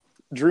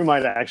Drew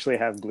might actually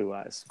have blue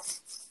eyes,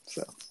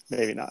 so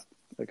maybe not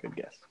a good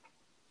guess.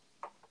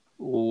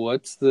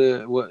 What?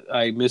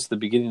 I missed the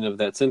beginning of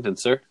that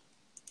sentence, sir.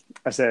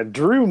 I said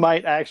Drew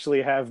might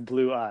actually have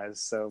blue eyes,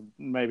 so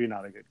maybe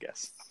not a good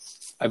guess.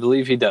 I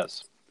believe he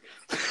does.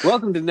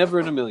 Welcome to Never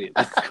in a Million.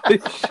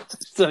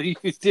 So you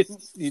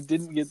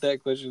didn't get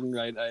that question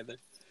right either.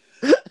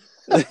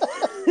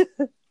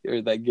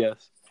 Or that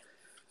guess.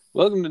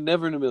 Welcome to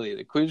Never in a Million,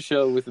 a quiz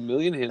show with a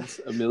million hints,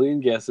 a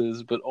million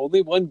guesses, but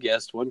only one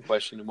guest, one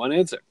question, and one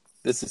answer.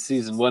 This is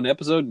season 1,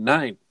 episode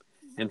 9,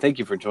 and thank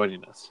you for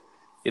joining us.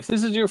 If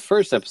this is your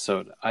first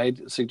episode,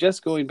 I'd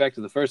suggest going back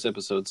to the first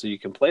episode so you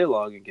can play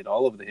along and get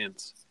all of the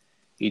hints.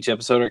 Each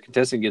episode, our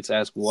contestant gets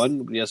asked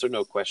one yes or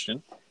no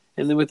question,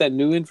 and then with that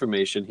new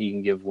information, he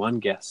can give one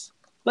guess.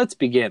 Let's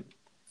begin.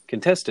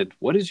 Contestant,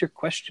 what is your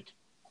question?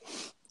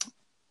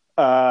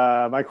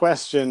 My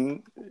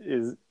question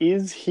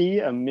is he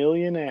a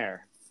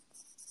millionaire?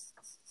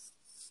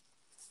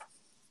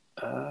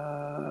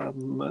 I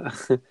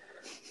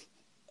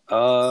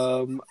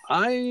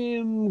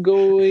am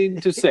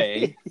going to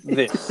say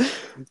this.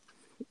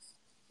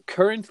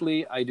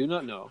 Currently, I do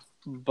not know,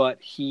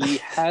 but he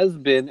has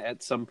been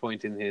at some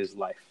point in his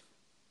life.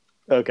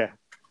 Okay.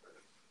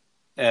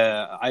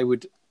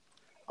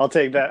 I'll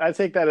take that. I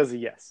take that as a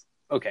yes.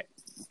 Okay.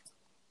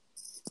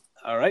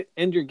 All right.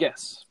 And your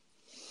guess?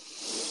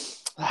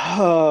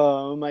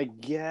 Oh, my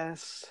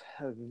guess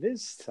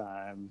this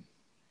time.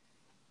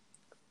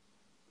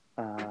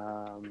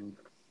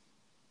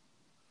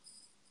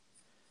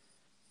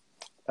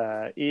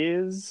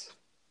 Is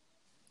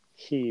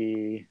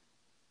he?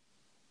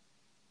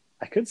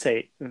 I could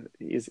say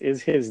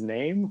is his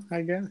name,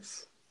 I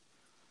guess.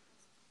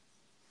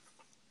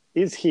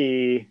 Is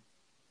he?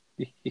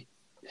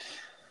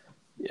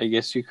 I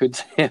guess you could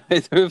say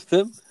either of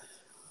them.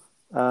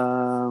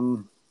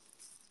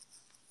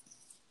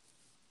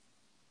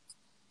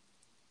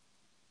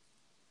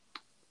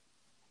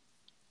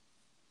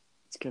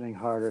 It's getting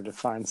harder to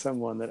find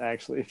someone that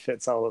actually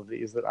fits all of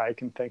these that I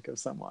can think of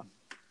someone.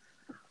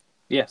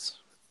 Yes.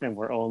 And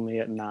we're only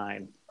at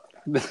 9.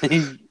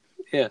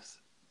 Yes.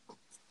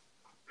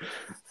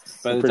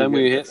 By the time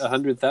we hit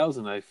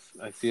 100,000, I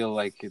feel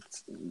like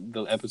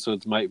the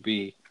episodes might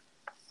be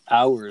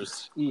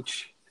hours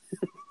each.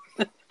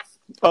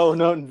 Oh,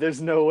 no,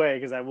 there's no way,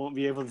 because I won't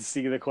be able to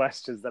see the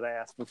questions that I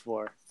asked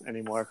before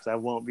anymore, because I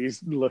won't be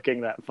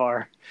looking that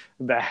far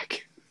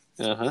back.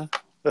 Uh-huh.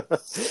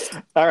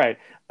 All right.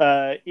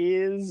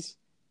 Is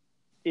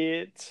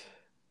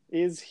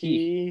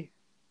he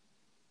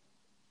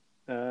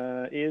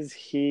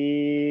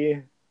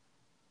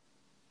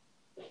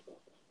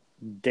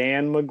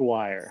Dan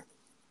McGuire?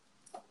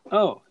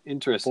 Oh,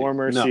 interesting.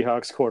 Former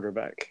Seahawks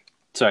quarterback.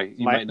 Sorry,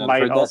 you might not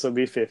might have heard also that.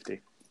 be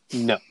 50.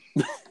 No.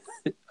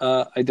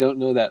 I don't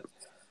know that.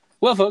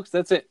 Well, folks,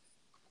 that's it.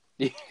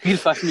 You can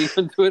find me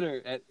on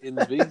Twitter at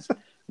InTheBees.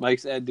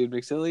 Mike's at Dude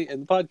McSilly,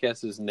 and the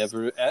podcast is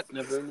Never in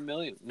a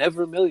Million.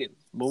 Never a Million.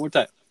 One more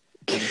time.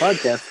 And the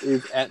podcast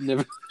is at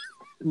Never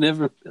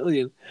a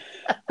Million.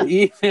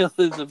 The email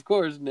is, of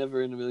course,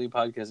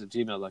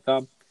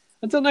 neverinamillionpodcast@gmail.com.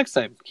 Until next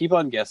time, keep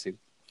on guessing.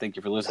 Thank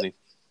you for listening.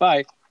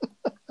 Bye.